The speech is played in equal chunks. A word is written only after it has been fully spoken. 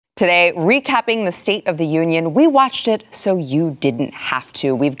Today, recapping the State of the Union. We watched it so you didn't have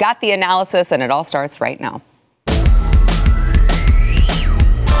to. We've got the analysis, and it all starts right now.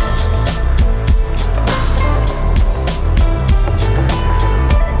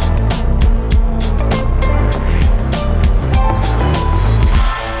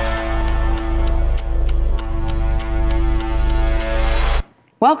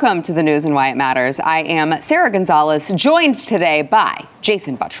 Welcome to the news and why it matters. I am Sarah Gonzalez, joined today by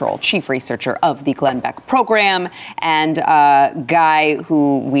Jason Buttrell, chief researcher of the Glenn Beck program, and a guy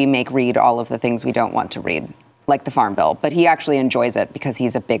who we make read all of the things we don't want to read, like the Farm Bill, but he actually enjoys it because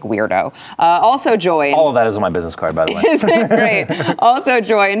he's a big weirdo. Also joined... All of that is on my business card, by the way. Isn't it great? Also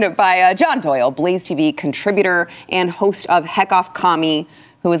joined by John Doyle, Blaze TV contributor and host of Heck Off Commie,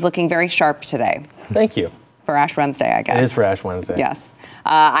 who is looking very sharp today. Thank you. For Ash Wednesday, I guess. It is for Ash Wednesday. Yes.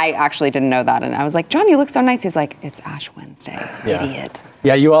 I actually didn't know that, and I was like, John, you look so nice. He's like, it's Ash Wednesday, idiot.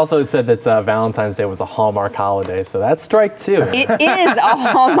 Yeah, you also said that Valentine's Day was a Hallmark holiday, so that's strike two. It is a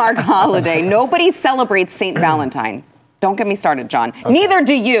Hallmark holiday. Nobody celebrates St. Valentine. Don't get me started, John. Okay. Neither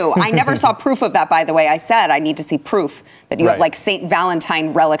do you. I never saw proof of that, by the way. I said I need to see proof that you have like St.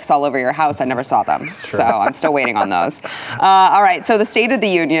 Valentine relics all over your house. I never saw them. So I'm still waiting on those. All right, so the State of the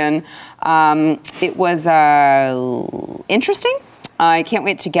Union, it was interesting. I can't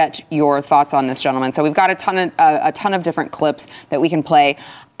wait to get your thoughts on this, gentlemen. So we've got a ton of different clips that we can play.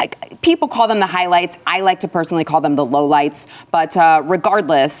 People call them the highlights. I like to personally call them the lowlights. But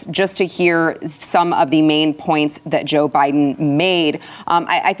regardless, just to hear some of the main points that Joe Biden made,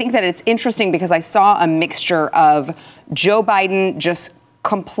 I think that it's interesting because I saw a mixture of Joe Biden just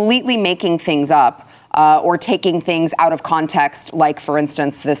completely making things up or taking things out of context, like, for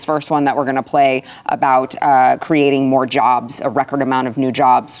instance, this first one that we're going to play about creating more jobs, a record amount of new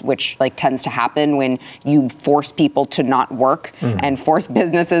jobs, which tends to happen when you force people to not work and force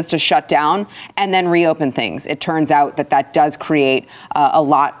businesses to shut down and then reopen things. It turns out that does create a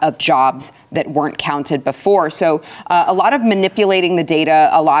lot of jobs that weren't counted before. So a lot of manipulating the data,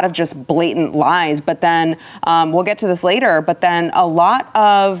 a lot of just blatant lies, but then we'll get to this later, but then a lot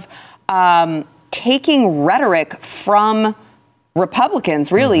of taking rhetoric from Republicans,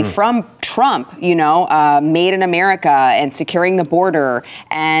 really, from Trump, Made in America and securing the border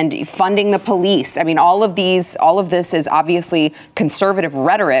and funding the police. I mean, all of this is obviously conservative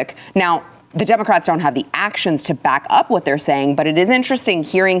rhetoric. Now, the Democrats don't have the actions to back up what they're saying, but it is interesting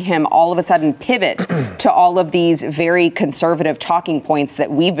hearing him all of a sudden pivot to all of these very conservative talking points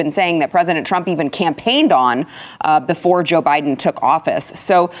that we've been saying that President Trump even campaigned on before Joe Biden took office.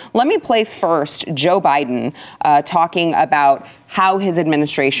 So let me play first Joe Biden talking about how his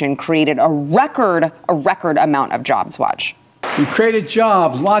administration created a record amount of jobs. Watch. We created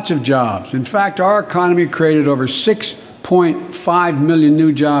jobs, lots of jobs. In fact, our economy created over 6.5 million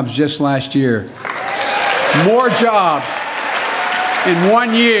new jobs just last year. More jobs in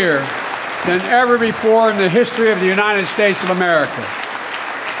 1 year than ever before in the history of the United States of America.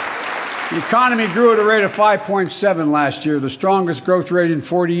 The economy grew at a rate of 5.7 last year, the strongest growth rate in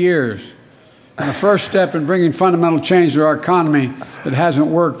 40 years. And the first step in bringing fundamental change to our economy that hasn't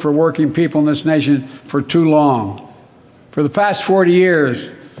worked for working people in this nation for too long. For the past 40 years,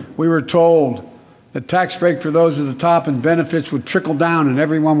 we were told the tax break for those at the top and benefits would trickle down and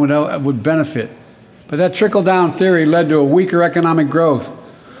everyone would benefit. But that trickle-down theory led to a weaker economic growth,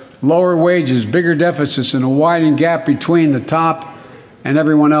 lower wages, bigger deficits, and a widening gap between the top and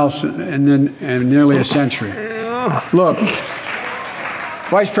everyone else in nearly a century. Look,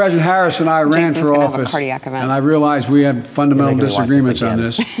 Vice President Harris and I ran for office, and I realize we have fundamental disagreements on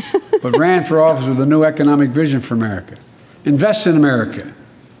this, but ran for office with a new economic vision for America. Invest in America.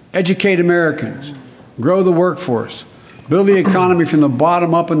 Educate Americans, grow the workforce, build the economy from the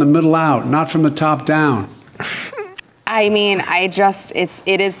bottom up and the middle out, not from the top down. I mean,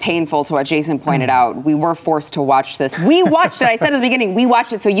 it is painful to what Jason pointed out. We were forced to watch this. We watched it. I said at the beginning, we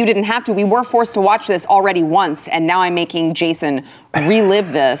watched it so you didn't have to. We were forced to watch this already once, and now I'm making Jason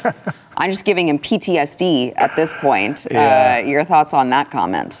relive this. I'm just giving him PTSD at this point. Yeah. Your thoughts on that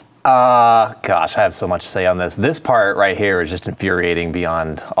comment? Gosh, I have so much to say on this. This part right here is just infuriating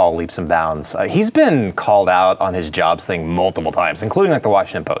beyond all leaps and bounds. He's been called out on his jobs thing multiple times, including the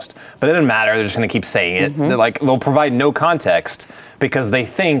Washington Post. But it doesn't matter. They're just going to keep saying it. They'll provide no context because they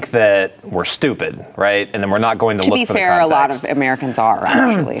think that we're stupid, right? And then we're not going to look for the context. To be fair, a lot of Americans are,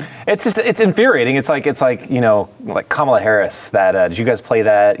 actually. It's infuriating. It's like like Kamala Harris. Did you guys play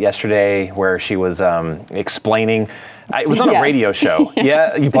that yesterday where she was explaining? It was on a radio show.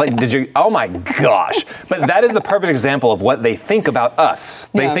 Yeah, you played. Did you? Oh my gosh! But that is the perfect example of what they think about us.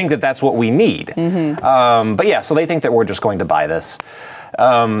 They think that that's what we need. But yeah, so they think that we're just going to buy this.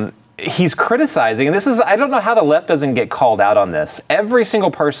 He's criticizing, and I don't know how the left doesn't get called out on this. Every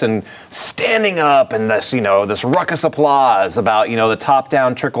single person standing up and this ruckus applause about, the top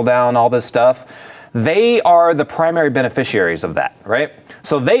down, trickle down, all this stuff. They are the primary beneficiaries of that, right?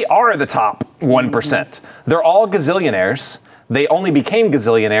 So they are the top 1%. They're all gazillionaires. They only became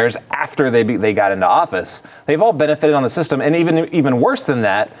gazillionaires after they got into office. They've all benefited on the system, and even worse than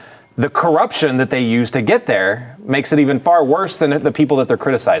that, the corruption that they use to get there makes it even far worse than the people that they're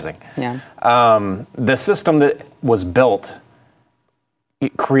criticizing. Yeah. The system that was built,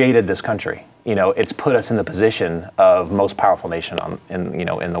 it created this country. It's put us in the position of most powerful nation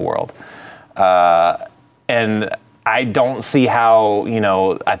in the world. And I don't see how,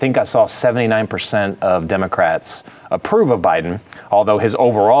 I think I saw 79% of Democrats approve of Biden, although his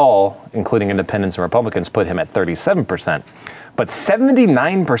overall, including independents and Republicans, put him at 37%. But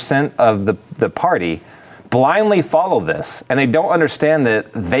 79% of the party blindly follow this, and they don't understand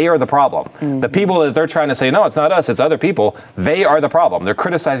that they are the problem. The people that they're trying to say, no, it's not us, it's other people, they are the problem. They're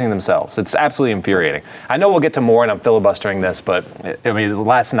criticizing themselves. It's absolutely infuriating. I know we'll get to more, and I'm filibustering this, but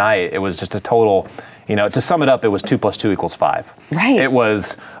last night it was just a total, to sum it up, it was 2 + 2 = 5. Right. It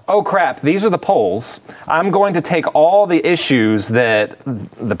was, oh crap, these are the polls. I'm going to take all the issues that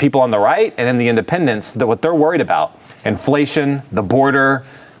the people on the right and then the independents, what they're worried about. Inflation, the border,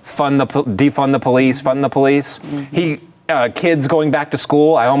 defund the police, fund the police. Kids going back to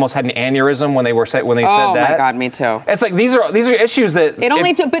school. I almost had an aneurysm when they said that. Oh my God, me too. It's like these are issues that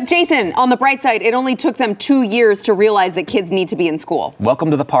but Jason, on the bright side, it only took them 2 years to realize that kids need to be in school.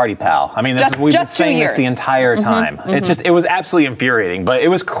 Welcome to the party, pal. I mean, we've been saying this the entire time. It was absolutely infuriating, but it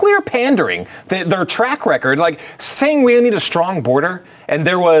was clear pandering. Their track record, like saying we need a strong border, and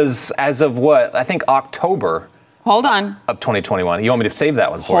there was, as of I think October. Hold on. Of 2021. You want me to save that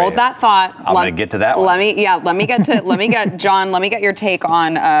one for you? Hold that thought. I'm going to get to that one. Let me get your take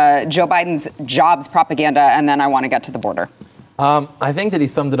on Joe Biden's jobs propaganda, and then I want to get to the border. I think that he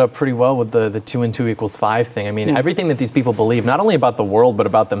summed it up pretty well with the 2 + 2 = 5 thing. I mean, everything that these people believe, not only about the world, but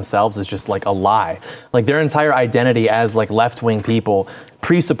about themselves, is just like a lie. Like their entire identity as like left-wing people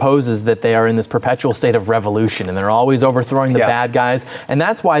presupposes that they are in this perpetual state of revolution and they're always overthrowing the bad guys. And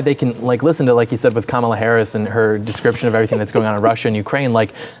that's why they can listen to, like you said, with Kamala Harris and her description of everything that's going on in Russia and Ukraine.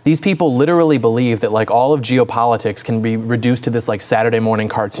 Like these people literally believe that all of geopolitics can be reduced to this Saturday morning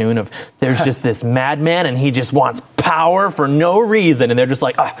cartoon of there's just this madman and he just wants power for no reason. And they're just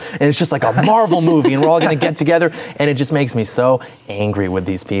and it's just like a Marvel movie and we're all going to get together. And it just makes me so angry with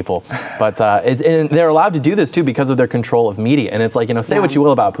these people. But and they're allowed to do this too because of their control of media. And it's say what you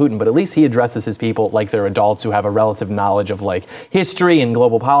will about Putin, but at least he addresses his people like they're adults who have a relative knowledge of history and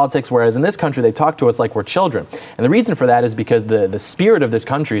global politics, whereas in this country they talk to us like we're children. And the reason for that is because the spirit of this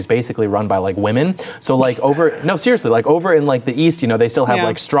country is basically run by women. So over in the East, they still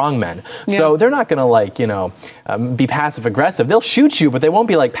have strong men. Yeah. So they're not going to be passive aggressive. They'll shoot you, but they won't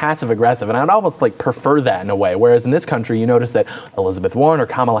be passive aggressive. And I'd almost prefer that in a way. Whereas in this country, you notice that Elizabeth Warren or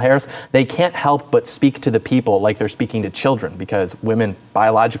Kamala Harris, they can't help but speak to the people like they're speaking to children, because women,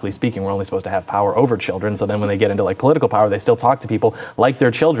 biologically speaking, we're only supposed to have power over children. So then when they get into political power, they still talk to people like they're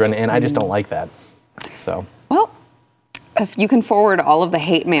children, and I just don't like that. So. Well, if you can forward all of the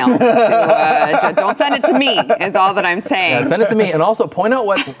hate mail to, don't send it to me, is all that I'm saying. Yeah, send it to me, and also point out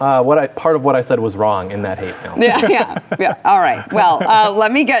part of what I said was wrong in that hate mail. Yeah. All right. Well,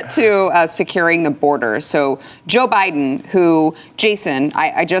 let me get to securing the border. So Joe Biden, who, Jason,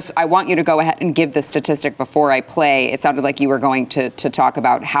 I want you to go ahead and give the statistic before I play. It sounded like you were going to talk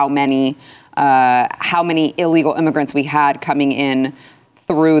about how many illegal immigrants we had coming in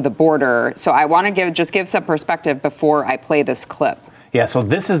through the border. So I want to give some perspective before I play this clip. Yeah, so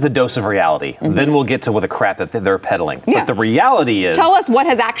this is the dose of reality. Then we'll get to the crap that they're peddling. Yeah. But the reality is... Tell us what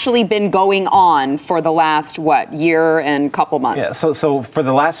has actually been going on for the last, year and couple months? Yeah, so for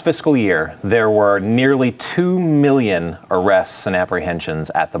the last fiscal year, there were nearly 2 million arrests and apprehensions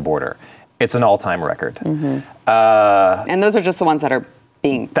at the border. It's an all-time record. And those are just the ones that are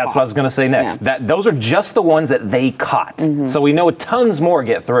being That's caught. what I was going to say next. Yeah. Those are just the ones that they caught. So we know tons more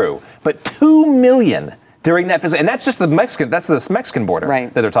get through. But 2 million during that visit, and that's just the Mexican border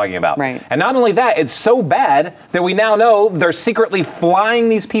that they're talking about. Right. And not only that, it's so bad that we now know they're secretly flying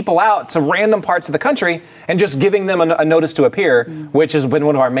these people out to random parts of the country and just giving them a notice to appear, which has been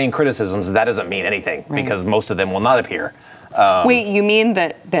one of our main criticisms. That doesn't mean anything because most of them will not appear. Wait, you mean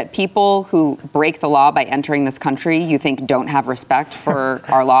that people who break the law by entering this country, you think don't have respect for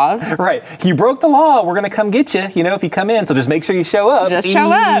our laws? Right. You broke the law. We're going to come get you, if you come in. So just make sure you show up. Just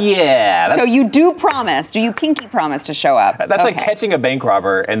show up. Yeah. So you do promise. Do you pinky promise to show up? That's like catching a bank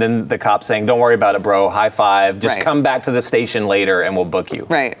robber and then the cop saying, don't worry about it, bro. High five. Just come back to the station later and we'll book you.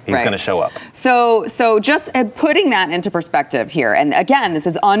 Right. He's going to show up. So just putting that into perspective here, and again, this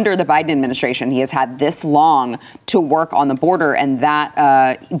is under the Biden administration. He has had this long to work on the border, and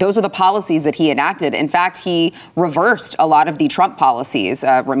that those are the policies that he enacted. In fact, he reversed a lot of the Trump policies,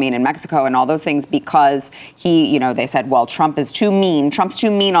 remain in Mexico and all those things, because they said, well, Trump is too mean. Trump's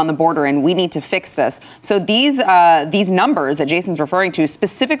too mean on the border, and we need to fix this. So these numbers that Jason's referring to,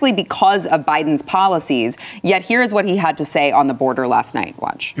 specifically because of Biden's policies, yet here is what he had to say on the border last night.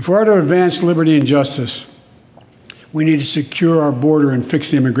 Watch. If we're to advance liberty and justice, we need to secure our border and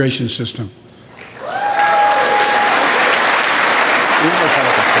fix the immigration system.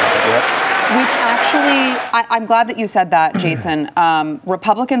 Which actually, I'm glad that you said that, Jason.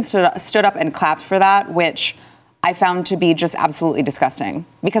 Republicans stood up and clapped for that, which I found to be just absolutely disgusting.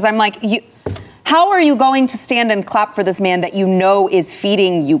 Because I'm like, how are you going to stand and clap for this man that you know is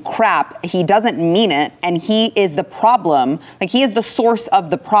feeding you crap? He doesn't mean it, and he is the problem. Like, he is the source of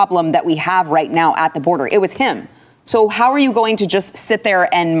the problem that we have right now at the border. It was him. So how are you going to just sit there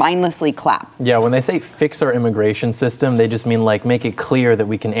and mindlessly clap? Yeah, when they say fix our immigration system, they just mean like make it clear that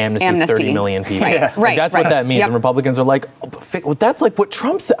we can amnesty 30 million people. Right, yeah. right, that's right. what that means. Yep. And Republicans are like, well, that's like what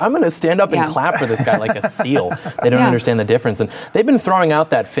Trump said. I'm going to stand up and clap for this guy like a seal. They don't understand the difference. And they've been throwing out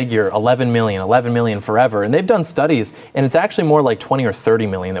that figure, 11 million forever. And they've done studies, and it's actually more like 20 or 30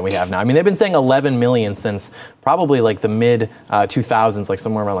 million that we have now. I mean, they've been saying 11 million since probably like the mid 2000s, like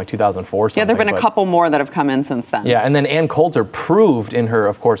somewhere around like 2004 or something. Yeah, there have been a couple more that have come in since then. Yeah, and then Ann Coulter proved in her,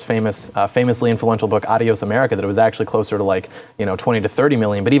 of course, famously influential book Adios America that it was actually closer to like 20 to 30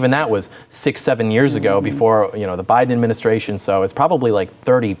 million. But even that was 6-7 years ago before the Biden administration. So it's probably like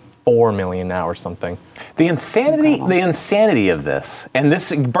 34 million now or something. The insanity of this, and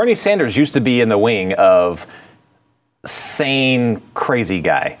this Bernie Sanders used to be in the wing of sane, crazy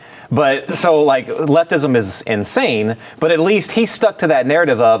guy. But so like leftism is insane, but at least he stuck to that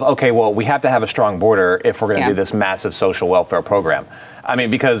narrative of, okay, well, we have to have a strong border if we're going to do this massive social welfare program. I mean,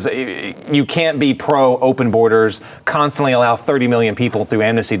 because you can't be pro open borders, constantly allow 30 million people through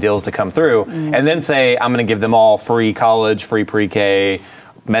amnesty deals to come through, and then say, I'm going to give them all free college, free pre-K,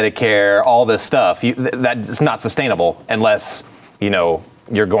 Medicare, all this stuff. That's not sustainable unless,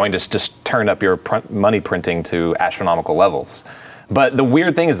 you're going to just turn up your money printing to astronomical levels. But the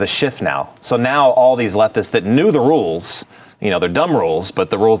weird thing is the shift now. So now all these leftists that knew the rules, they're dumb rules, but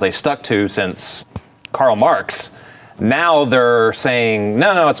the rules they stuck to since Karl Marx, now they're saying,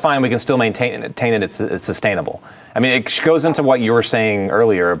 no, it's fine. We can still maintain it. It's sustainable. I mean, it goes into what you were saying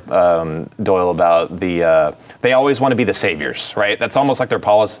earlier, Doyle, about they always want to be the saviors, right? That's almost like their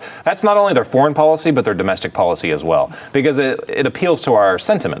policy. That's not only their foreign policy, but their domestic policy as well, because it appeals to our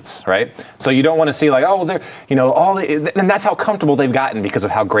sentiments, right? So you don't want to see like, oh, they're, and that's how comfortable they've gotten because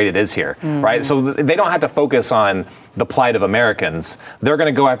of how great it is here, right? So they don't have to focus on the plight of Americans. They're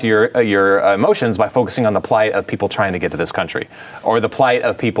going to go after your emotions by focusing on the plight of people trying to get to this country, or the plight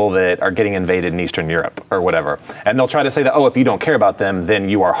of people that are getting invaded in Eastern Europe or whatever. And they'll try to say that, oh, if you don't care about them, then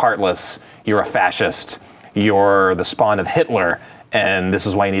you are heartless, you're a fascist, you're the spawn of Hitler, and this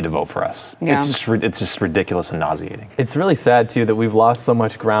is why you need to vote for us. Yeah. It's just ridiculous and nauseating. It's really sad, too, that we've lost so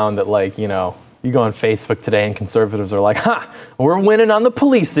much ground that, like, you go on Facebook today and conservatives are like, we're winning on the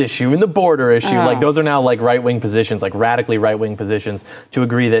police issue and the border issue. Like, those are now like right-wing positions, like radically right-wing positions, to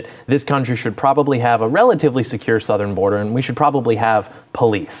agree that this country should probably have a relatively secure southern border and we should probably have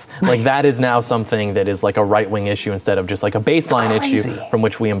police. Like, that is now something that is like a right-wing issue instead of just like a baseline issue from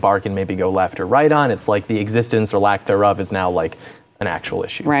which we embark and maybe go left or right on. It's like the existence or lack thereof is now like an actual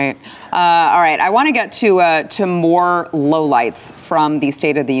issue. Right. All right. I want to get to more lowlights from the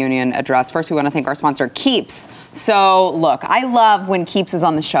State of the Union address. First, we want to thank our sponsor, Keeps. So, look, I love when Keeps is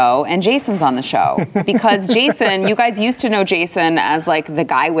on the show and Jason's on the show because Jason, you guys used to know Jason as like the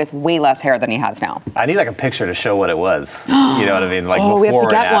guy with way less hair than he has now. I need like a picture to show what it was. You know what I mean? Like before we have to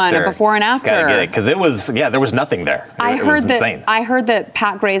get and one, after. a before and after. Gotta get it because it was there was nothing there. It was insane. I heard that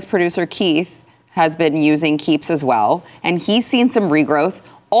Pat Gray's producer Keith has been using Keeps as well, and he's seen some regrowth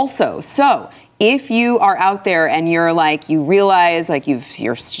also. So if you are out there and you're like, you realize like you've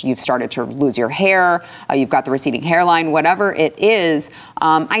started to lose your hair, you've got the receding hairline, whatever it is,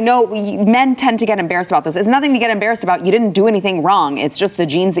 I know men tend to get embarrassed about this. It's nothing to get embarrassed about. You didn't do anything wrong. It's just the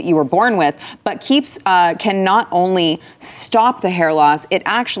genes that you were born with. But Keeps can not only stop the hair loss, it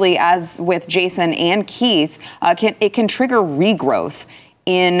actually, as with Jason and Keith, it can trigger regrowth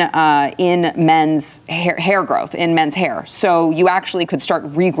in men's hair growth, in men's hair. So you actually could start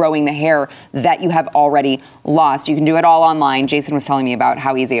regrowing the hair that you have already lost. You can do it all online. Jason was telling me about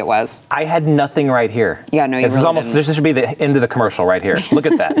how easy it was. I had nothing right here. Yeah, no, you This really is almost, didn't. this should be the end of the commercial right here. Look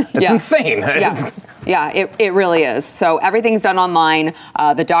at that. It's insane. Yeah, it really is. So everything's done online.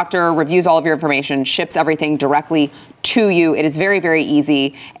 The doctor reviews all of your information, ships everything directly to you. It is very, very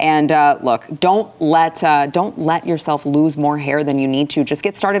easy. And look, don't let yourself lose more hair than you need to. Just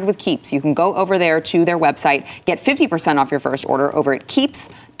get started with Keeps. You can go over there to their website, get 50% off your first order over at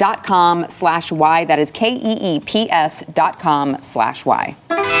keeps.com/Y. That is KEEPS.com/Y.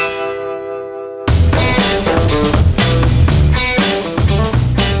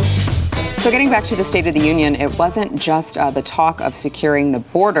 So getting back to the State of the Union, it wasn't just the talk of securing the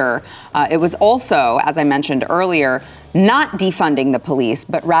border. It was also, as I mentioned earlier, not defunding the police,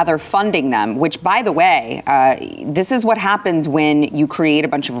 but rather funding them, which, by the way, this is what happens when you create a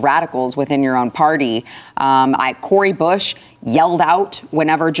bunch of radicals within your own party. Cori Bush yelled out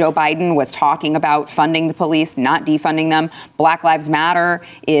whenever Joe Biden was talking about funding the police, not defunding them. Black Lives Matter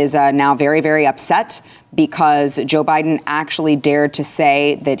is now very, very upset because Joe Biden actually dared to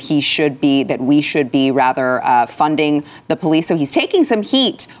say that we should be funding the police. So he's taking some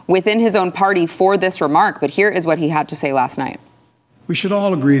heat within his own party for this remark. But here is what he had to say last night. We should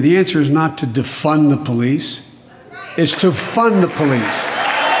all agree the answer is not to defund the police. It's to fund the police.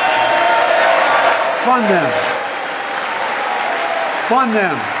 Fund them. Fund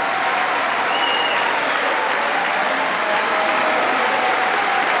them.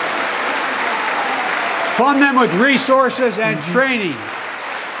 Fund them with resources and training.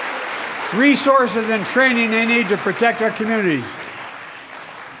 Resources and training they need to protect our communities.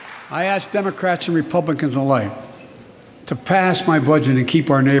 I ask Democrats and Republicans alike to pass my budget and keep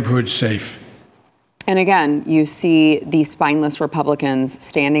our neighborhoods safe. And again, you see the spineless Republicans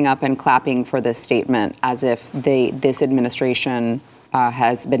standing up and clapping for this statement as if this administration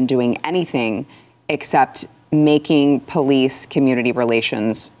has been doing anything except making police community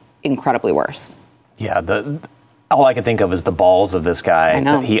relations incredibly worse. Yeah, all I can think of is the balls of this guy. I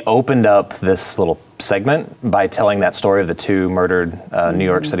know. He opened up this little segment by telling that story of the two murdered New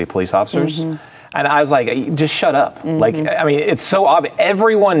York City police officers. And I was like, just shut up. Like, I mean, it's so obvious.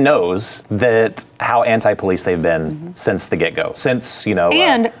 Everyone knows that how anti-police they've been since the get-go, since, you know.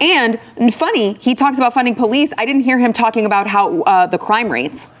 And funny, he talks about funding police. I didn't hear him talking about how the crime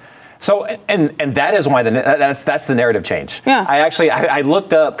rates. So, and that is why that's the narrative change. Yeah. I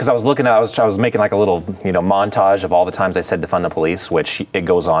looked up because I was making like a little, montage of all the times I said defund the police, which it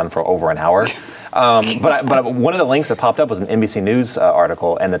goes on for over an hour. But one of the links that popped up was an NBC News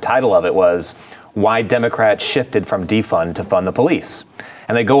article, and the title of it was "Why Democrats Shifted from Defund to Fund the Police."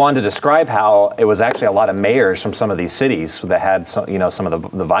 And they go on to describe how it was actually a lot of mayors from some of these cities that had some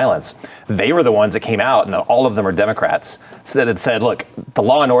of the violence. They were the ones that came out, and all of them are Democrats, that said, look, the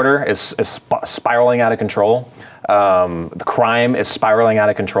law and order is spiraling out of control. The crime is spiraling out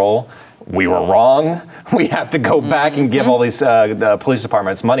of control. We were wrong. We have to go back and give all these the police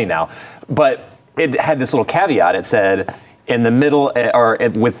departments money now. But it had this little caveat. It said, in the middle,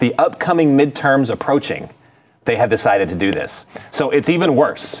 with the upcoming midterms approaching, they have decided to do this. So it's even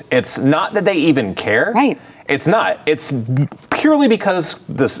worse. It's not that they even care. Right. It's not. It's purely because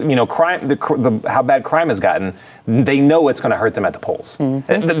this, crime, how bad crime has gotten. They know it's going to hurt them at the polls.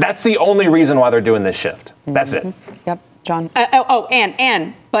 That's the only reason why they're doing this shift. That's it. Yep, John.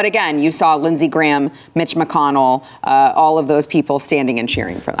 But again, you saw Lindsey Graham, Mitch McConnell, all of those people standing and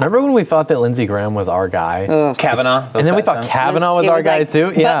cheering for them. Remember when we thought that Lindsey Graham was our guy? Kavanaugh. And then we thought Kavanaugh was our guy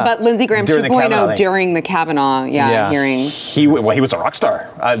too? Yeah. But Lindsey Graham 2.0 during the Kavanaugh hearings. He was a rock star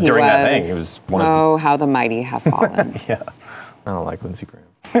during that thing. He was one of how the mighty have fallen. Yeah. I don't like Lindsey Graham.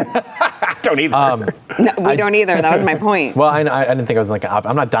 I don't either. No, we don't either. That was my point. Well, I didn't think I was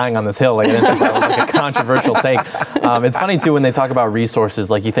I'm not dying on this hill. Like, I didn't think that was like a controversial take. It's funny too when they talk about resources.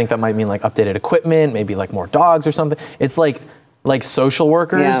 Like, you think that might mean like updated equipment, maybe like more dogs or something. It's like like social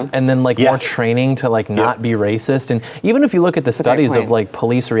workers and then like more training to like not be racist. And even if you look at the studies of like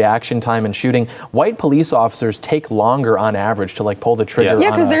police reaction time and shooting, white police officers take longer on average to like pull the trigger. Yeah,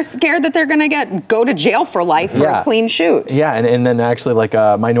 because they're scared that they're going to go to jail for life for a clean shoot. Yeah, and then actually like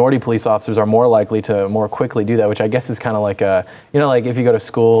minority police officers are more likely to more quickly do that, which I guess is kind of like like if you go to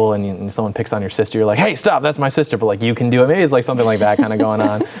school and someone picks on your sister, you're like, hey, stop, that's my sister, but like you can do it. Maybe it's like something like that kind of going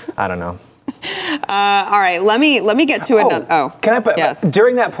on. I don't know. All right, let me get to another. Oh, can I put? Yes.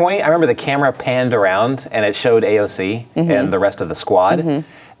 During that point, I remember the camera panned around and it showed AOC and the rest of the squad.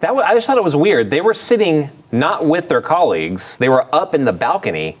 I just thought it was weird. They were sitting not with their colleagues; they were up in the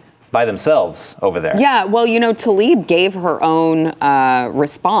balcony by themselves over there. Yeah, well, Tlaib gave her own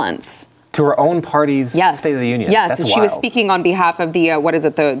response. To her own party's State of the Union. Yes, That's she wild. was speaking on behalf of the Workers'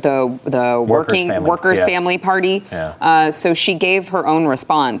 Family Party. Yeah. So she gave her own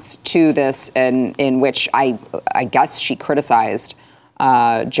response to this, in which I guess she criticized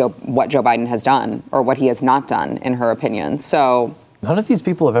what Joe Biden has done or what he has not done, in her opinion. So none of these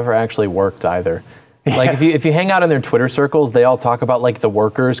people have ever actually worked either. Like if you hang out in their Twitter circles, they all talk about like the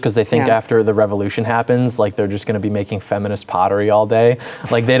workers because they think after the revolution happens, like they're just going to be making feminist pottery all day.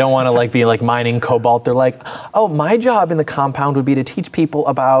 Like they don't want to like be like mining cobalt. They're like, oh, my job in the compound would be to teach people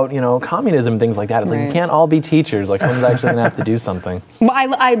about communism and things like that. It's like you can't all be teachers. Like someone's actually going to have to do something.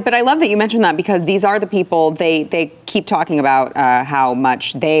 Well, but I love that you mentioned that because these are the people they keep talking about how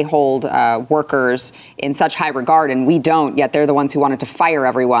much they hold workers in such high regard and we don't. Yet they're the ones who wanted to fire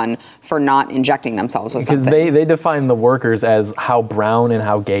everyone for not injecting themselves with something. Because they define the workers as how brown and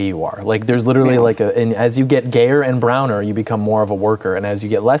how gay you are. Like there's literally and as you get gayer and browner, you become more of a worker. And as you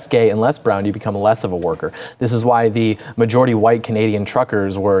get less gay and less brown, you become less of a worker. This is why the majority white Canadian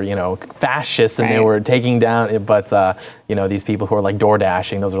truckers were, fascists and they were taking down, but, these people who are like door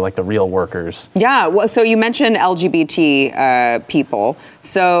dashing, those are like the real workers. Yeah, well, so you mentioned LGBT people.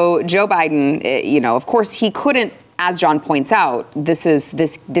 So Joe Biden, of course he couldn't, as John points out, this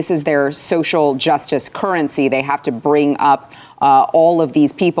is their social justice currency. They have to bring up all of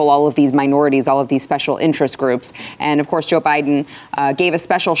these people, all of these minorities, all of these special interest groups. And of course, Joe Biden gave a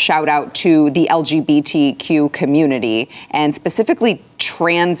special shout out to the LGBTQ community and specifically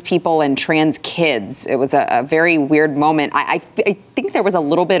trans people and trans kids. It was a very weird moment. I think there was a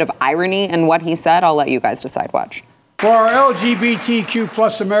little bit of irony in what he said. I'll let you guys decide. Watch. For our LGBTQ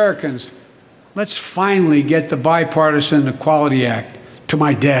plus Americans, let's finally get the Bipartisan Equality Act to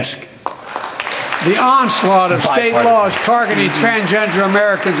my desk. The onslaught of state laws targeting transgender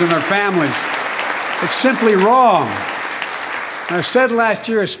Americans and their families. It's simply wrong. And I said last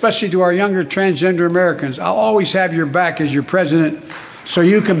year, especially to our younger transgender Americans, I'll always have your back as your president so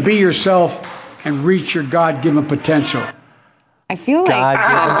you can be yourself and reach your God-given potential. I feel like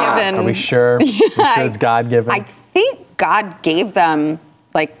God-given. Are we sure? Yeah, We're sure it's God-given? I think God gave them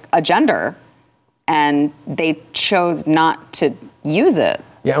like a gender and they chose not to use it.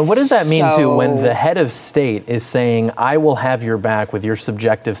 Yeah, and what does that mean, too, when the head of state is saying, I will have your back with your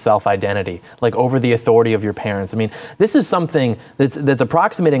subjective self-identity, like over the authority of your parents? I mean, this is something that's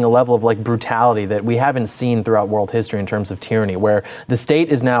approximating a level of like brutality that we haven't seen throughout world history in terms of tyranny, where the state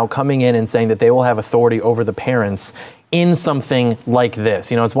is now coming in and saying that they will have authority over the parents in something like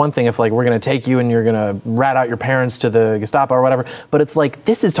this. It's one thing if like we're going to take you and you're going to rat out your parents to the Gestapo or whatever, but it's like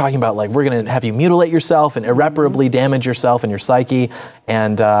this is talking about like we're going to have you mutilate yourself and irreparably damage yourself and your psyche.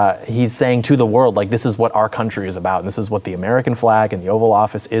 And he's saying to the world, like, this is what our country is about. And this is what the American flag and the Oval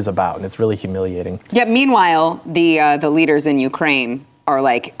Office is about. And it's really humiliating. Yeah, meanwhile, the leaders in Ukraine are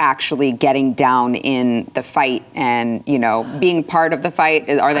like actually getting down in the fight and, being part of the fight.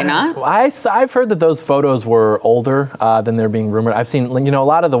 Are they not? I've heard that those photos were older than they're being rumored. I've seen, a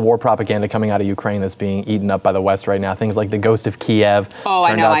lot of the war propaganda coming out of Ukraine that's being eaten up by the West right now. Things like the ghost of Kiev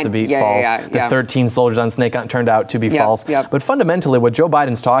turned out to be false. The 13 soldiers on Snake turned out to be false. Yep. But fundamentally, what Joe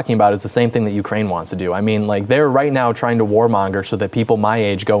Biden's talking about is the same thing that Ukraine wants to do. I mean, like, they're right now trying to warmonger so that people my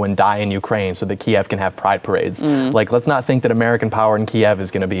age go and die in Ukraine so that Kiev can have pride parades. Like, let's not think that American power in Kiev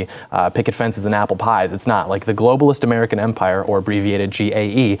is going to be picket fences and apple pies. It's not. Like, the globalist American empire, or abbreviated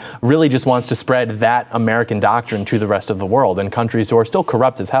GAE, really just wants to spread that American doctrine to the rest of the world. And countries who are still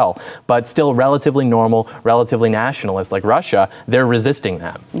corrupt as hell, but still relatively normal, relatively nationalist, like Russia, they're resisting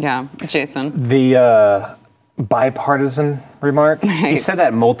that. Yeah. Jason. The bipartisan remark, he said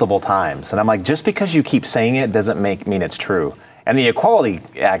that multiple times. And I'm like, just because you keep saying it doesn't mean it's true. And the Equality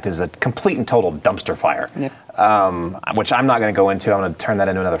Act is a complete and total dumpster fire, which I'm not going to go into. I'm going to turn that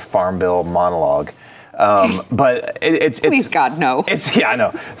into another Farm Bill monologue. But it's please God, no. I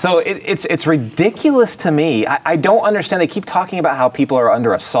know. So it's ridiculous to me. I don't understand. They keep talking about how people are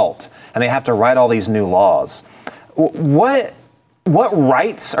under assault and they have to write all these new laws. What what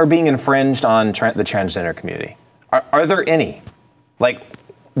rights are being infringed on the transgender community? Are there any? Like,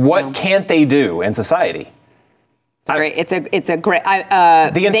 what can't they do in society? It's a great.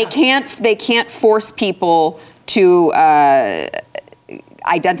 They can't force people to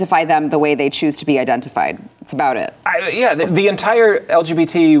identify them the way they choose to be identified. It's about it. The entire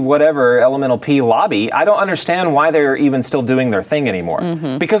LGBT whatever elemental P lobby. I don't understand why they're even still doing their thing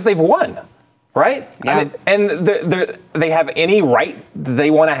anymore. Because they've won, right? Yeah. I mean, and they have any right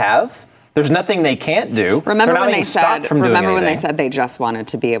they want to have. There's nothing they can't do. Remember when they said they just wanted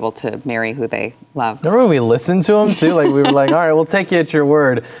to be able to marry who they love? Remember when we listened to them too? Like we were like, all right, we'll take you at your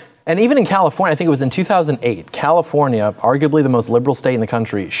word. And even in California, I think it was in 2008, California, arguably the most liberal state in the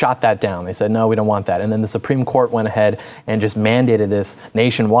country, shot that down. They said, no, we don't want that. And then the Supreme Court went ahead and just mandated this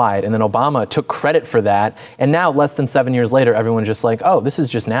nationwide. And then Obama took credit for that. And now, less than 7 years later, everyone's just like, oh, this is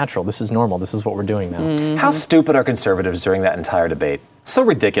just natural. This is normal. This is what we're doing now. Mm-hmm. How stupid are conservatives during that entire debate? So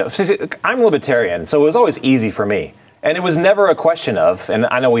ridiculous. I'm libertarian, so it was always easy for me. And it was never a question of, and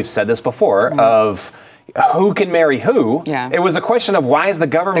I know we've said this before, of who can marry who. Yeah. It was a question of why is the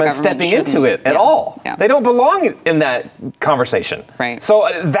government stepping into it at all? Yeah. They don't belong in that conversation. Right. So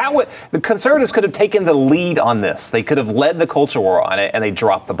the conservatives could have taken the lead on this. They could have led the culture war on it, and they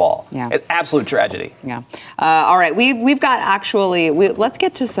dropped the ball. Yeah. It's absolute tragedy. Yeah. All right. We've got let's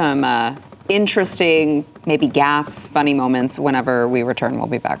get to some interesting, maybe gaffes, funny moments whenever we return. We'll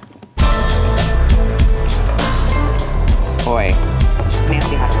be back. Boy,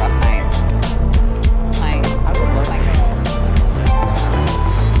 Nancy had a rough night.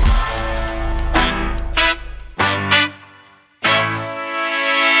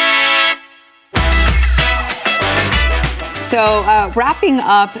 So wrapping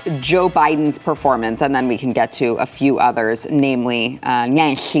up Joe Biden's performance, and then we can get to a few others, namely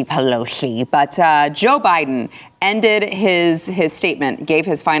Nancy Pelosi. But Joe Biden ended his statement, gave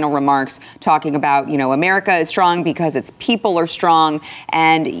his final remarks, talking about, America is strong because its people are strong.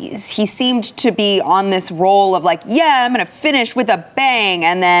 And he seemed to be on this roll of like, yeah, I'm going to finish with a bang.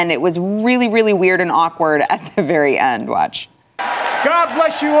 And then it was really, really weird and awkward at the very end. Watch. God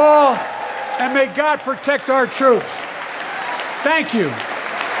bless you all, and may God protect our troops. Thank you.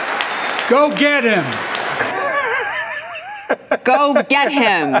 Go get him. Go get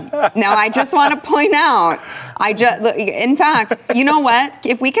him. Now, I just want to point out, in fact, you know what?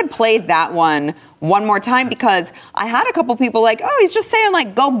 If we could play that one more time, because I had a couple people like, oh, he's just saying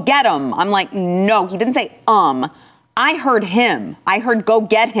like, go get him. I'm like, no, he didn't say, I heard him. I heard go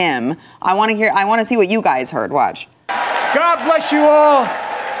get him. I want to see what you guys heard. Watch. God bless you all,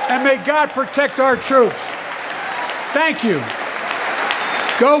 and may God protect our troops. Thank you.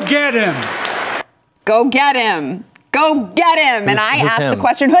 Go get him. Go get him. Go get him. And I asked him? the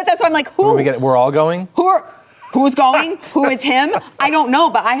question. That's why I'm like, who? We're all going? Who's going? Who is him? I don't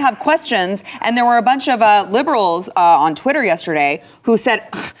know, but I have questions. And there were a bunch of liberals on Twitter yesterday who said,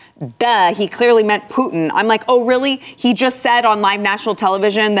 duh, he clearly meant Putin. I'm like, oh, really? He just said on live national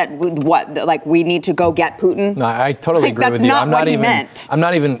television that we need to go get Putin? No, I totally agree with you. That's not what he meant. I'm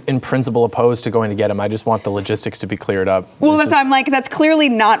not even in principle opposed to going to get him. I just want the logistics to be cleared up. Well, I'm like, that's clearly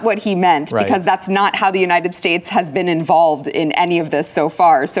not what he meant, right, because that's not how the United States has been involved in any of this so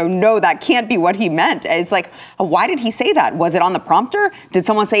far. So no, that can't be what he meant. It's like, why did he say that? Was it on the prompter? Did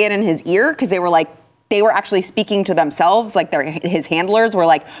someone say it in his ear? Because they were actually speaking to themselves, like his handlers were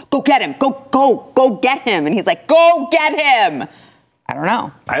like, go get him, go get him. And he's like, go get him. I don't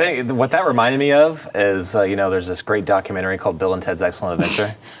know. I think what that reminded me of is, there's this great documentary called Bill and Ted's Excellent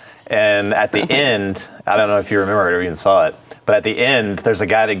Adventure. And at the end, I don't know if you remember it or even saw it, but at the end, there's a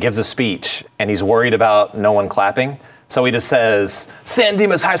guy that gives a speech and he's worried about no one clapping. So he just says, San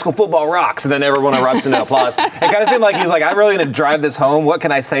Dimas High School football rocks, and then everyone erupts into applause. It kind of seemed like he's like, I'm really going to drive this home. What can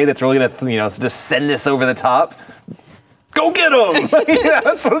I say that's really going to, just send this over the top? Go get him!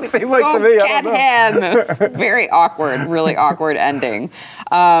 That's what it seemed like to me. Go get him! It's very awkward, really awkward ending.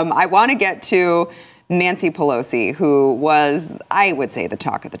 I want to get to Nancy Pelosi, who was, I would say, the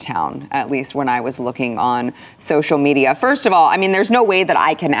talk of the town, at least when I was looking on social media. First of all, I mean, there's no way that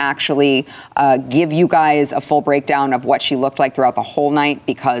I can actually give you guys a full breakdown of what she looked like throughout the whole night,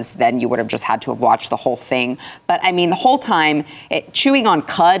 because then you would have just had to have watched the whole thing. But I mean, the whole time, chewing on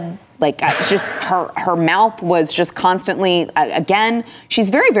cud, just her mouth was just constantly, again,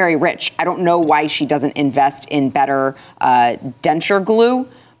 she's very, very rich. I don't know why she doesn't invest in better denture glue.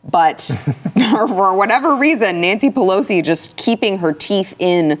 But for whatever reason, Nancy Pelosi just keeping her teeth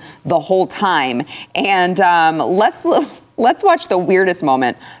in the whole time. And let's watch the weirdest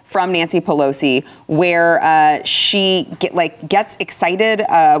moment from Nancy Pelosi, where she gets excited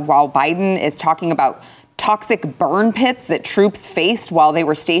while Biden is talking about toxic burn pits that troops faced while they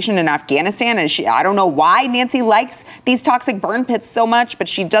were stationed in Afghanistan. And I don't know why Nancy likes these toxic burn pits so much, but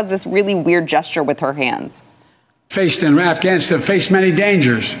she does this really weird gesture with her hands. Faced in Afghanistan, faced many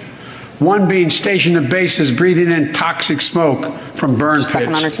dangers. One being stationed at bases breathing in toxic smoke from burn pits.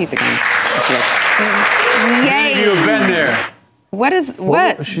 Sucking on her teeth again. She goes, Many of you have been there.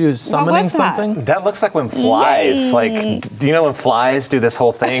 What? She was summoning something? That looks like when flies, do you know when flies do this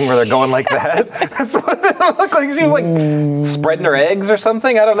whole thing where they're going like that? That's what it looked like. She was like spreading her eggs or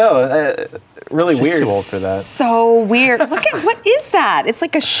something. I don't know. Really She's weird. Too old for that. So weird. Look at, what is that? It's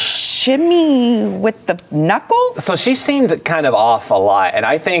like a shimmy with the knuckles? So she seemed kind of off a lot, and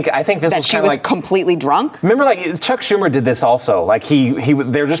I think this That was she kind of was like completely drunk? Remember, like Chuck Schumer did this also. Like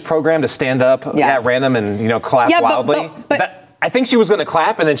they're just programmed to stand up at random and clap wildly. But I think she was going to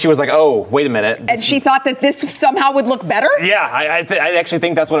clap, and then she was like, "Oh, wait a minute!" And she thought that this somehow would look better? Yeah, I actually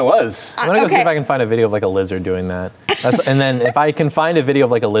think that's what it was. I'm gonna go see if I can find a video of like a lizard doing that. And then if I can find a video of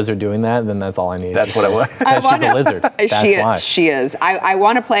like a lizard doing that, then that's all I need. That's what it was. Because she's a lizard. That's why. She is. I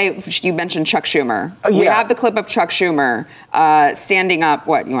want to play. You mentioned Chuck Schumer. Oh, yeah. We have the clip of Chuck Schumer standing up.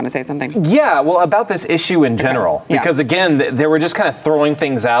 What, you want to say something? Yeah, well, about this issue in general. Yeah. Because again, they were just kind of throwing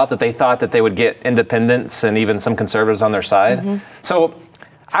things out that they thought that they would get independents and even some conservatives on their side. Mm-hmm. So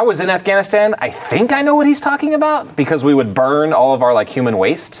I was in Afghanistan. I think I know what he's talking about because we would burn all of our like human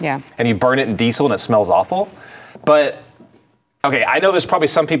waste. Yeah. And you burn it in diesel and it smells awful. But okay, I know there's probably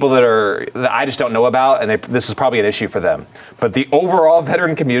some people that I just don't know about, and this is probably an issue for them. But the overall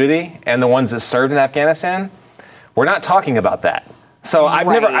veteran community and the ones that served in Afghanistan, we're not talking about that. So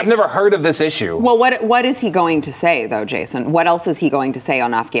I've never heard of this issue. Well, what is he going to say though, Jason? What else is he going to say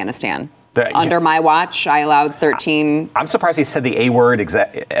on Afghanistan? Under my watch, I allowed 13. I'm surprised he said the A word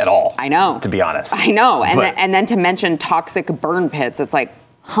at all. I know. To be honest. I know. And then to mention toxic burn pits, it's like,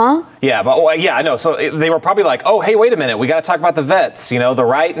 huh? Yeah, I know. So they were probably like, oh, hey, wait a minute. We got to talk about the vets. The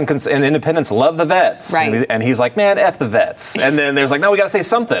right and independents love the vets. Right. And he's like, man, F the vets. And then there's like, no, we got to say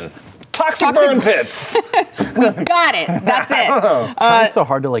something. Toxic burn pits. We got it. That's it. It's trying so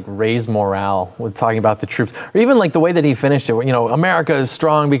hard to like raise morale with talking about the troops, or even like the way that he finished it. America is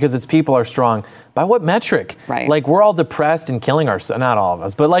strong because its people are strong. By what metric? Right. Like we're all depressed and killing ourselves. Not all of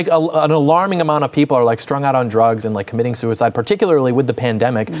us, but like an alarming amount of people are like strung out on drugs and like committing suicide, particularly with the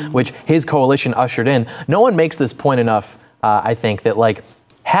pandemic, which his coalition ushered in. No one makes this point enough. I think that like,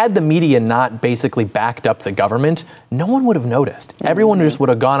 had the media not basically backed up the government, no one would have noticed. Everyone just would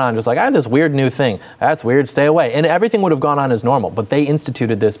have gone on just like, I have this weird new thing. That's weird, stay away. And everything would have gone on as normal. But they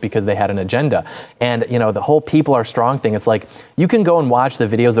instituted this because they had an agenda. And, the whole people are strong thing, it's like, you can go and watch the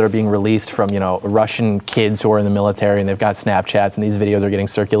videos that are being released from, Russian kids who are in the military and they've got Snapchats and these videos are getting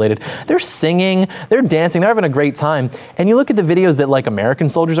circulated. They're singing, they're dancing, they're having a great time. And you look at the videos that like American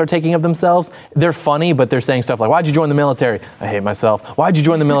soldiers are taking of themselves, they're funny, but they're saying stuff like, why'd you join the military? I hate myself. Why'd you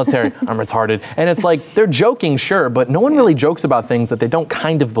join the military? I'm retarded. And it's like, they're joking, sure, but no one really jokes about things that they don't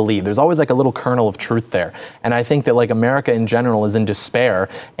kind of believe. There's always like a little kernel of truth there. And I think that like America in general is in despair.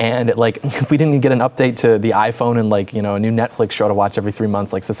 And like, if we didn't get an update to the iPhone and like, a new Netflix show to watch every 3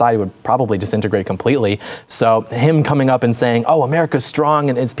 months, like society would probably disintegrate completely. So him coming up and saying, oh, America's strong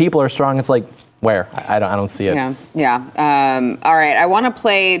and its people are strong, it's like, where? I don't see it. Yeah. All right. I want to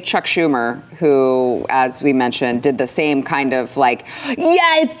play Chuck Schumer, who, as we mentioned, did the same kind of like,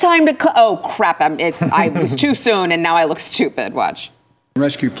 yeah, it's time to. Oh crap! I was too soon, and now I look stupid. Watch.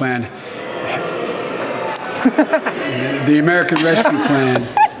 Rescue plan. The American Rescue Plan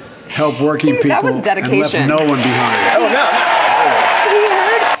helped working people. That was dedication. And left no one behind. Oh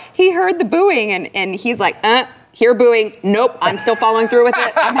no! He heard the booing, and he's like, Here booing. Nope, I'm still following through with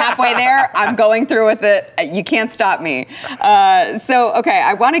it. I'm halfway there. I'm going through with it. You can't stop me. Okay,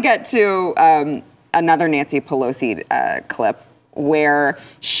 I want to get to another Nancy Pelosi clip where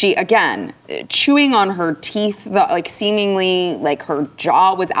she, again, chewing on her teeth, seemingly like her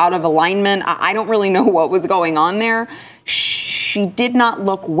jaw was out of alignment. I don't really know what was going on there. She did not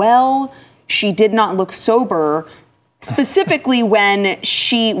look well. She did not look sober. Specifically when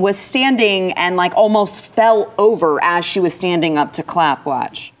she was standing and like almost fell over as she was standing up to clap.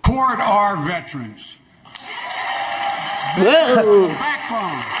 Watch. Support our veterans. Whoa. The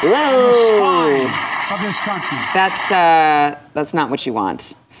backbone. Whoa. The spine of this country. That's not what you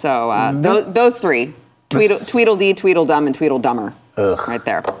want. So those three, Tweedledee, Tweedledum, and Tweedledummer. Ugh. Right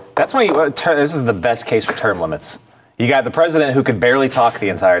there. That's when this is the best case for term limits. You got the president who could barely talk the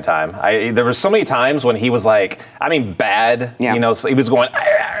entire time. There were so many times when he was like, bad. Yeah. So he was going.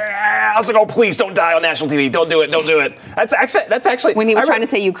 I was like, oh, please don't die on national TV. Don't do it. Don't do it. That's actually when he was trying to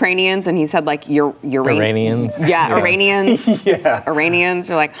say Ukrainians and he said like Iranians. Iranians. Yeah, Iranians. Yeah. Iranians.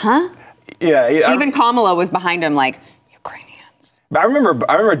 You're like, huh? Yeah. Even Kamala was behind him like, Ukrainians. I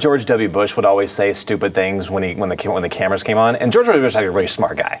remember George W. Bush would always say stupid things when the cameras came on, and George W. Bush is like a really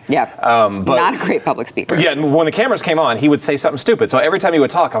smart guy. Yeah, but not a great public speaker. Yeah, and when the cameras came on, he would say something stupid. So every time he would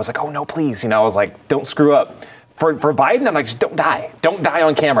talk, I was like, oh no, please, I was like, don't screw up. For Biden, I'm like, just don't die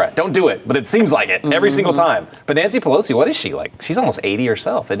on camera, don't do it. But it seems like it every single time. But Nancy Pelosi, what is she like? She's almost 80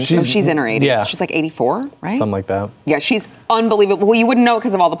 herself, isn't she? She's in her 80s. Yeah. She's like 84, right? Something like that. Yeah, she's unbelievable. Well, you wouldn't know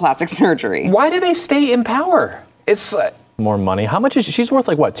because of all the plastic surgery. Why do they stay in power? It's More money. How much is she? She's worth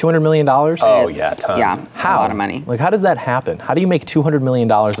like what, $200 million? Oh, It's- yeah, a ton. Yeah, How? a lot of money. Like, how does that happen? How do you make $200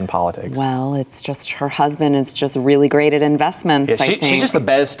 million in politics? Well, it's just her husband is just really great at investments. Yeah, I think. she's just the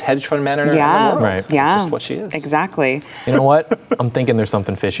best hedge fund manager in Yeah, the world. Right. Yeah, That's just what she is. Exactly. You know what? I'm thinking there's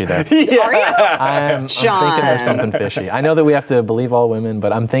something fishy there. Are you? I'm thinking there's something fishy. I know that we have to believe all women,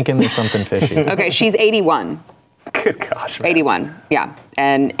 but I'm thinking there's something fishy. Okay, she's 81. Good gosh, man. 81. Yeah,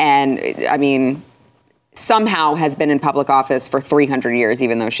 and I mean, somehow has been in public office for 300 years,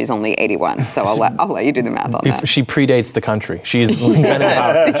 even though she's only 81. So I'll let you do the math on that. She predates the country. She's been in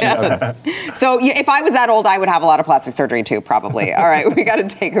power. Okay. So if I was that old, I would have a lot of plastic surgery too, probably. All right, we got to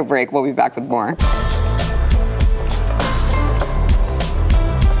take a break. We'll be back with more.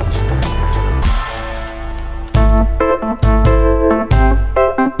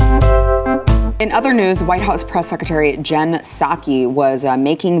 In other news, White House Press Secretary Jen Psaki was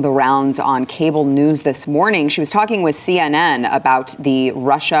making the rounds on cable news this morning. She was talking with CNN about the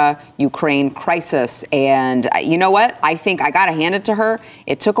Russia-Ukraine crisis. And you know what? I think I got to hand it to her.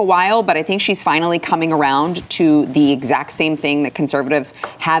 It took a while, but I think she's finally coming around to the exact same thing that conservatives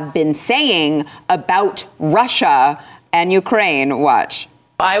have been saying about Russia and Ukraine. Watch.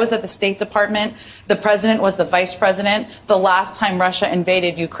 I was at the State Department. The president was the vice president the last time Russia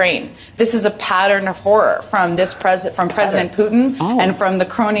invaded Ukraine. This is a pattern of horror from President Putin and from the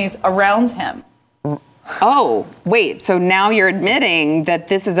cronies around him. Oh, wait. So now you're admitting that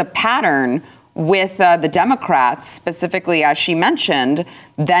this is a pattern with the Democrats, specifically, as she mentioned,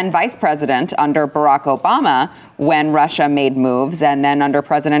 then vice president under Barack Obama when Russia made moves, and then under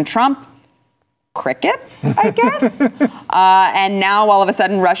President Trump, crickets, I guess. And now all of a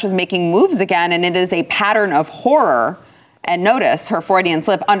sudden Russia's making moves again, and it is a pattern of horror. And notice her Freudian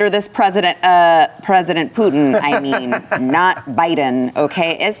slip under this President Putin, I mean, not Biden,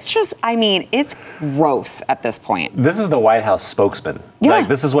 okay? It's just, I mean, it's gross at this point. This is the White House spokesman. Yeah. Like,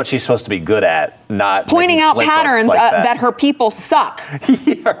 this is what she's supposed to be good at, not Pointing making out slip ups patterns like that her people suck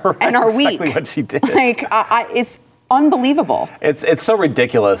yeah, right. and are weak. Exactly what she did. Like, it's unbelievable. It's so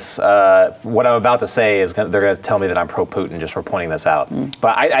ridiculous. What I'm about to say is they're going to tell me that I'm pro-Putin just for pointing this out.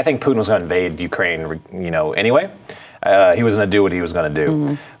 But I think Putin was going to invade Ukraine, anyway. He was going to do what he was going to do.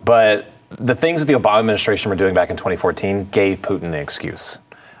 Mm-hmm. But the things that the Obama administration were doing back in 2014 gave Putin the excuse.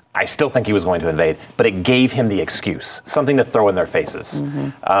 I still think he was going to invade, but it gave him the excuse, something to throw in their faces.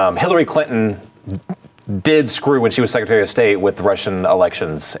 Mm-hmm. Hillary Clinton did screw when she was Secretary of State with Russian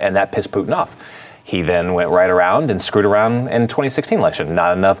elections, and that pissed Putin off. He then went right around and screwed around in 2016 election.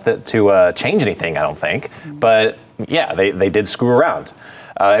 Not enough to change anything, I don't think. But yeah, they did screw around.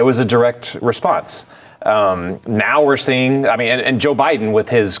 It was a direct response. Now we're seeing, and Joe Biden with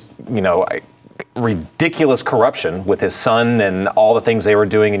his, ridiculous corruption with his son and all the things they were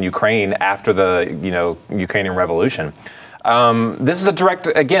doing in Ukraine after the, Ukrainian revolution. This is a direct,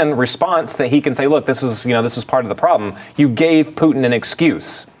 again, response that he can say, look, this is part of the problem. You gave Putin an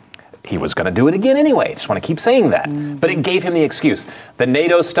excuse. He was going to do it again anyway. Just want to keep saying that. Mm-hmm. But it gave him the excuse. The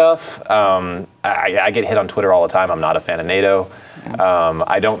NATO stuff, I get hit on Twitter all the time. I'm not a fan of NATO. Yeah.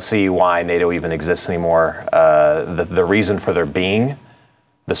 I don't see why NATO even exists anymore. The reason for their being,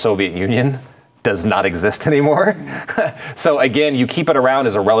 the Soviet Union, does not exist anymore. So again, you keep it around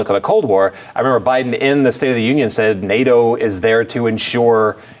as a relic of the Cold War. I remember Biden in the State of the Union said NATO is there to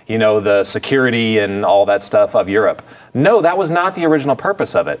ensure, the security and all that stuff of Europe. No, that was not the original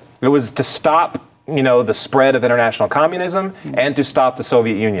purpose of it. It was to stop, the spread of international communism and to stop the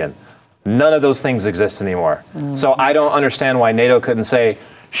Soviet Union. None of those things exist anymore. Mm-hmm. So I don't understand why NATO couldn't say,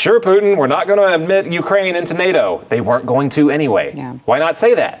 sure, Putin, we're not going to admit Ukraine into NATO. They weren't going to anyway. Yeah. Why not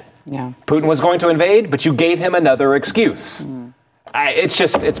say that? Yeah. Putin was going to invade, but you gave him another excuse.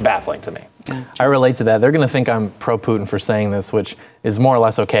 It's baffling to me. I relate to that. They're going to think I'm pro-Putin for saying this, which is more or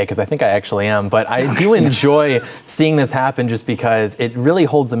less okay, because I think I actually am. But I do enjoy seeing this happen just because it really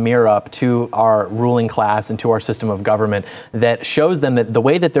holds a mirror up to our ruling class and to our system of government that shows them that the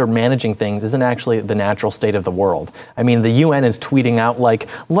way that they're managing things isn't actually the natural state of the world. I mean, the UN is tweeting out, like,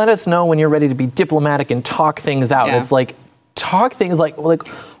 let us know when you're ready to be diplomatic and talk things out. Yeah. It's like, talk things like...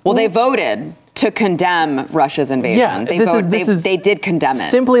 Well, they voted to condemn Russia's invasion. Yeah, They did condemn it.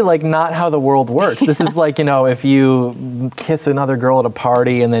 Simply like not how the world works. This is like, if you kiss another girl at a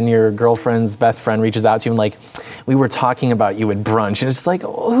party and then your girlfriend's best friend reaches out to you and like, we were talking about you at brunch, and it's just like,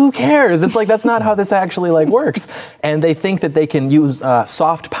 who cares? It's like, that's not how this actually like works. And they think that they can use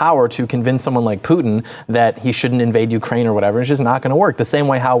soft power to convince someone like Putin that he shouldn't invade Ukraine or whatever. It's just not going to work. The same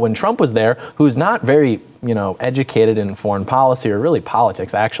way how when Trump was there, who's not very, educated in foreign policy or really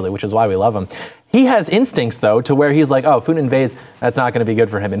politics actually, which is why we love him. He has instincts, though, to where he's like, if Putin invades, that's not going to be good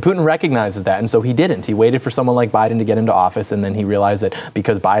for him. And Putin recognizes that, and so he didn't. He waited for someone like Biden to get into office, and then he realized that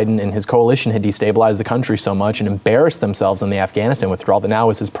because Biden and his coalition had destabilized the country so much and embarrassed themselves in the Afghanistan withdrawal, that now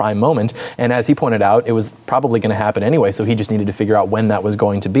was his prime moment. And as he pointed out, it was probably going to happen anyway, so he just needed to figure out when that was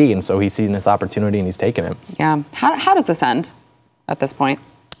going to be. And so he's seen this opportunity, and he's taken it. Yeah. How does this end at this point?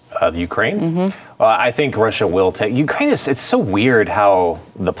 The Ukraine? Mm-hmm. Well, I think Russia will take Ukraine. It's so weird how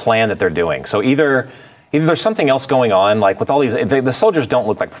the plan that they're doing. So either there's something else going on, like with all these, the soldiers don't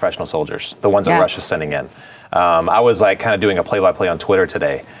look like professional soldiers, the ones that Russia's sending in. I was like kind of doing a play-by-play on Twitter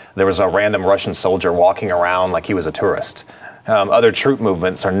today. There was a random Russian soldier walking around like he was a tourist. Other troop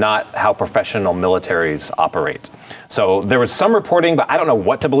movements are not how professional militaries operate. So there was some reporting, but I don't know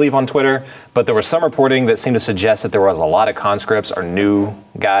what to believe on Twitter, but there was some reporting that seemed to suggest that there was a lot of conscripts or new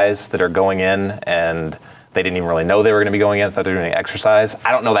guys that are going in, and they didn't even really know they were going to be going in. I thought they were doing exercise.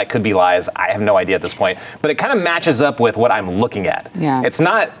 I don't know. That could be lies. I have no idea at this point. But it kind of matches up with what I'm looking at. Yeah. It's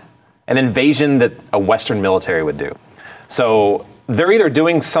not an invasion that a Western military would do. So they're either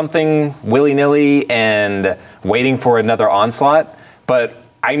doing something willy-nilly and waiting for another onslaught, but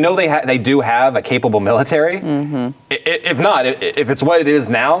I know they do have a capable military. Mm-hmm. If not, if it's what it is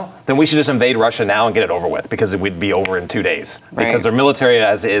now, then we should just invade Russia now and get it over with, because it would be over in 2 days. Right. Because their military,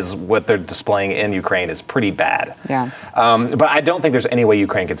 as is what they're displaying in Ukraine, is pretty bad. Yeah. But I don't think there's any way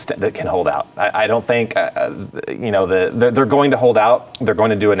Ukraine can hold out. I don't think, they're going to hold out. They're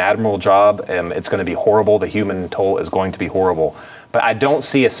going to do an admirable job. It's going to be horrible. The human toll is going to be horrible. But I don't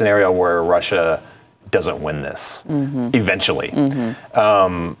see a scenario where Russia doesn't win this eventually.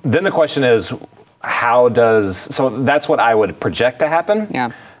 Mm-hmm. Then the question is, so that's what I would project to happen.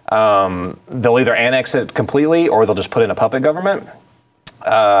 Yeah. They'll either annex it completely or they'll just put in a puppet government.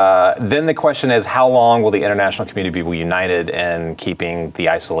 Then the question is, how long will the international community be united in keeping the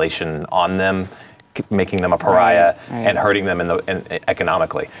isolation on them, making them a pariah, and hurting them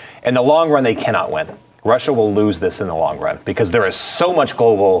economically? In the long run, they cannot win. Russia will lose this in the long run because there is so much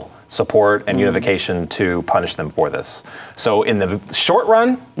global support and unification to punish them for this. So in the short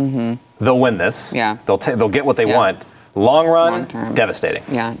run, they'll win this. Yeah. They'll get what they want. Long run, devastating.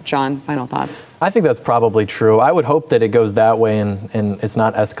 Yeah. John, final thoughts. I think that's probably true. I would hope that it goes that way and it's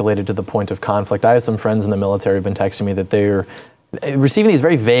not escalated to the point of conflict. I have some friends in the military who've been texting me that they're receiving these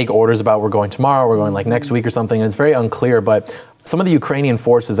very vague orders about we're going tomorrow, we're going like next week or something, and it's very unclear, but some of the Ukrainian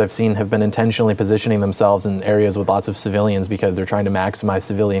forces I've seen have been intentionally positioning themselves in areas with lots of civilians because they're trying to maximize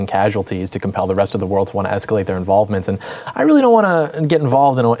civilian casualties to compel the rest of the world to want to escalate their involvement. And I really don't want to get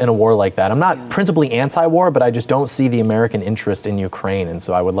involved in a war like that. I'm not principally anti-war, but I just don't see the American interest in Ukraine. And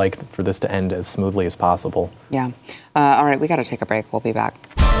so I would like for this to end as smoothly as possible. Yeah. All right, we got to take a break. We'll be back.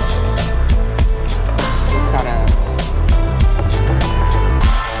 Just gotta...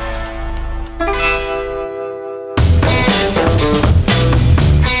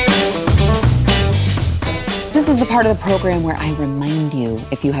 This is the part of the program where I remind you,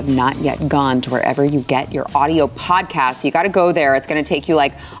 if you have not yet gone to wherever you get your audio podcasts, you got to go there. It's going to take you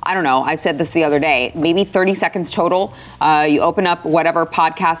I said this the other day, maybe 30 seconds total. You open up whatever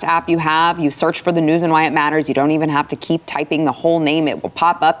podcast app you have, you search for the news and why it matters. You don't even have to keep typing the whole name. It will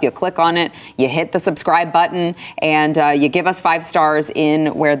pop up. You click on it, you hit the subscribe button, and you give us 5 stars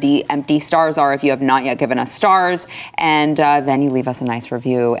in where the empty stars are if you have not yet given us stars. And then you leave us a nice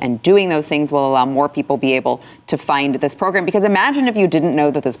review. And doing those things will allow more people be able to find this program. Because imagine if you didn't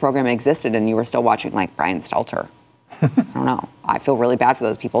know that this program existed and you were still watching like Brian Stelter. I don't know. I feel really bad for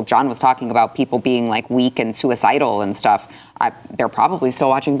those people. John was talking about people being like weak and suicidal and stuff. They're probably still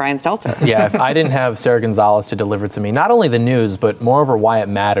watching Brian Stelter. Yeah, if I didn't have Sarah Gonzalez to deliver to me, not only the news, but moreover why it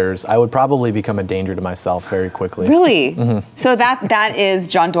matters, I would probably become a danger to myself very quickly. Really? Mm-hmm. So that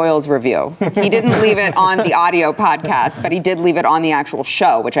is John Doyle's review. He didn't leave it on the audio podcast, but he did leave it on the actual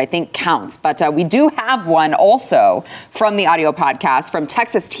show, which I think counts. But we do have one also from the audio podcast from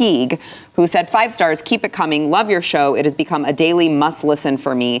Texas Teague, who said, 5 stars, keep it coming, love your show. It has become a daily must listen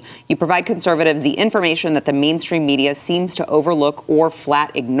for me. You provide conservatives the information that the mainstream media seems to overlook or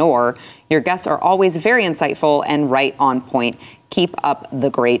flat ignore. Your guests are always very insightful and right on point. Keep up the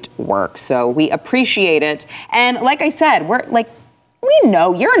great work. So we appreciate it. And like I said, we're like, We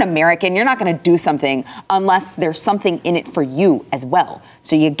know you're an American. You're not going to do something unless there's something in it for you as well.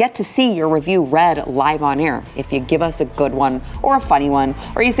 So you get to see your review read live on air if you give us a good one or a funny one,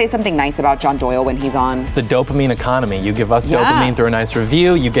 or you say something nice about John Doyle when he's on. It's the dopamine economy. You give us dopamine through a nice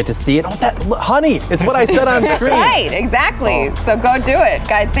review. You get to see it. Honey, it's what I said on screen. Right, exactly. Oh. So go do it.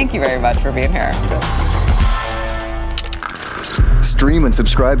 Guys, thank you very much for being here. Stream and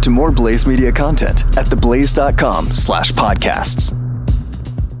subscribe to more Blaze Media content at theblaze.com/podcasts.